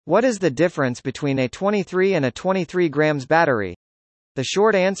What is the difference between a 23 and a 23 grams battery? The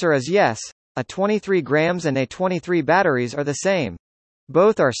short answer is yes, a 23 grams and a 23 batteries are the same.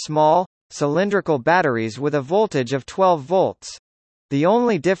 Both are small, cylindrical batteries with a voltage of 12 volts. The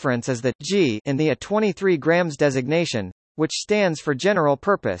only difference is the G in the a23 grams designation, which stands for general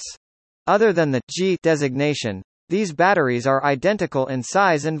purpose. Other than the G designation, these batteries are identical in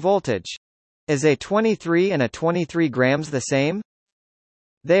size and voltage. Is a 23 and a 23 grams the same?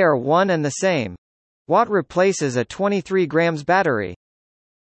 They are one and the same. What replaces a 23 grams battery?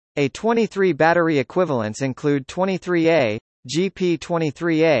 A23 battery equivalents include 23A,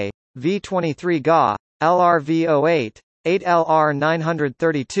 GP23A, V23Ga, LRV08,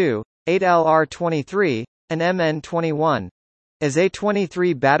 8LR932, 8LR23, and MN21. Is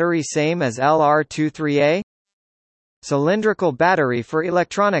A23 battery same as LR23A? Cylindrical battery for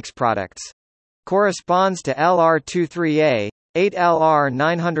electronics products. Corresponds to LR23A,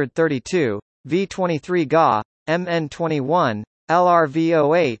 8LR932, V23Ga, MN21,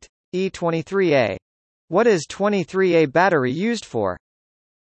 LRV08, E23A. What is 23A battery used for?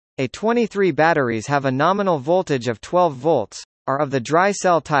 A23 batteries have a nominal voltage of 12 volts, are of the dry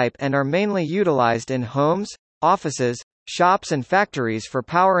cell type and are mainly utilized in homes, offices, shops and factories for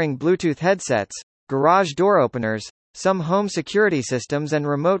powering Bluetooth headsets, garage door openers, some home security systems and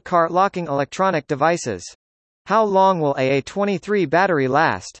remote car locking electronic devices. How long will a A23 battery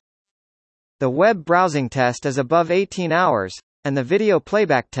last? The web browsing test is above 18 hours, and the video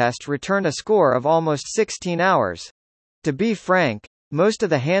playback test returned a score of almost 16 hours. To be frank, most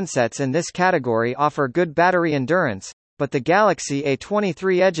of the handsets in this category offer good battery endurance, but the Galaxy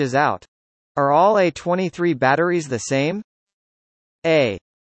A23 edges out. Are all A23 batteries the same?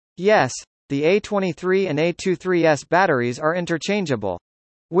 Yes, the A23 and A23s batteries are interchangeable.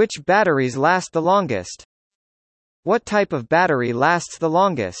 Which batteries last the longest? What type of battery lasts the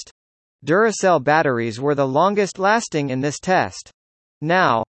longest? Duracell batteries were the longest lasting in this test.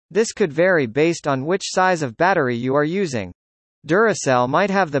 Now, this could vary based on which size of battery you are using. Duracell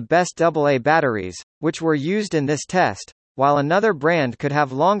might have the best AA batteries, which were used in this test, while another brand could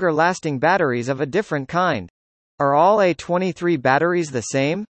have longer lasting batteries of a different kind. Are all A23 batteries the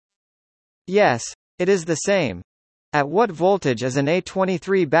same? Yes, it is the same. At what voltage is an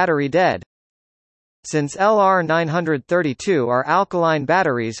A23 battery dead? Since LR932 are alkaline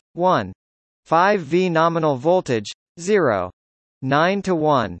batteries, 1. 5V nominal voltage, 0. 9 to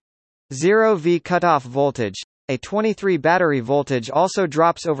 1. 0V cutoff voltage. A 23 battery voltage also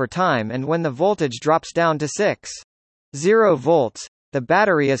drops over time, and when the voltage drops down to 6.0 volts, the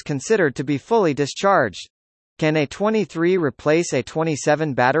battery is considered to be fully discharged. Can a 23 replace a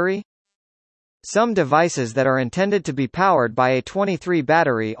 27 battery? Some devices that are intended to be powered by a 23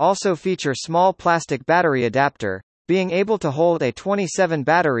 battery also feature small plastic battery adapter, being able to hold a 27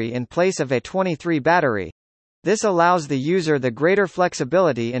 battery in place of a 23 battery. This allows the user the greater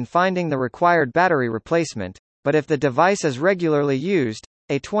flexibility in finding the required battery replacement, but if the device is regularly used,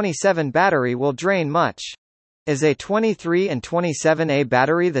 a 27 battery will drain much. Is a 23 and 27A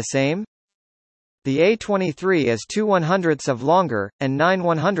battery the same? The A23 is 2/100ths of longer, and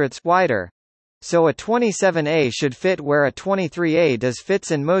 9/100ths wider. So a 27A should fit where a 23A does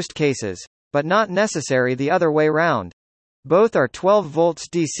fits in most cases, but not necessary the other way round. Both are 12 volts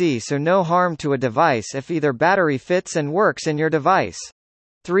DC, so no harm to a device if either battery fits and works in your device.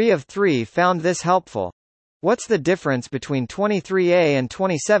 3 of 3 found this helpful. What's the difference between 23A and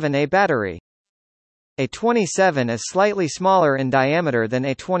 27A battery? A 27 is slightly smaller in diameter than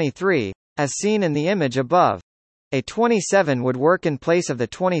a 23, as seen in the image above. A 27 would work in place of the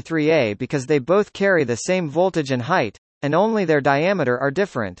 23A because they both carry the same voltage and height, and only their diameter are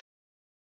different.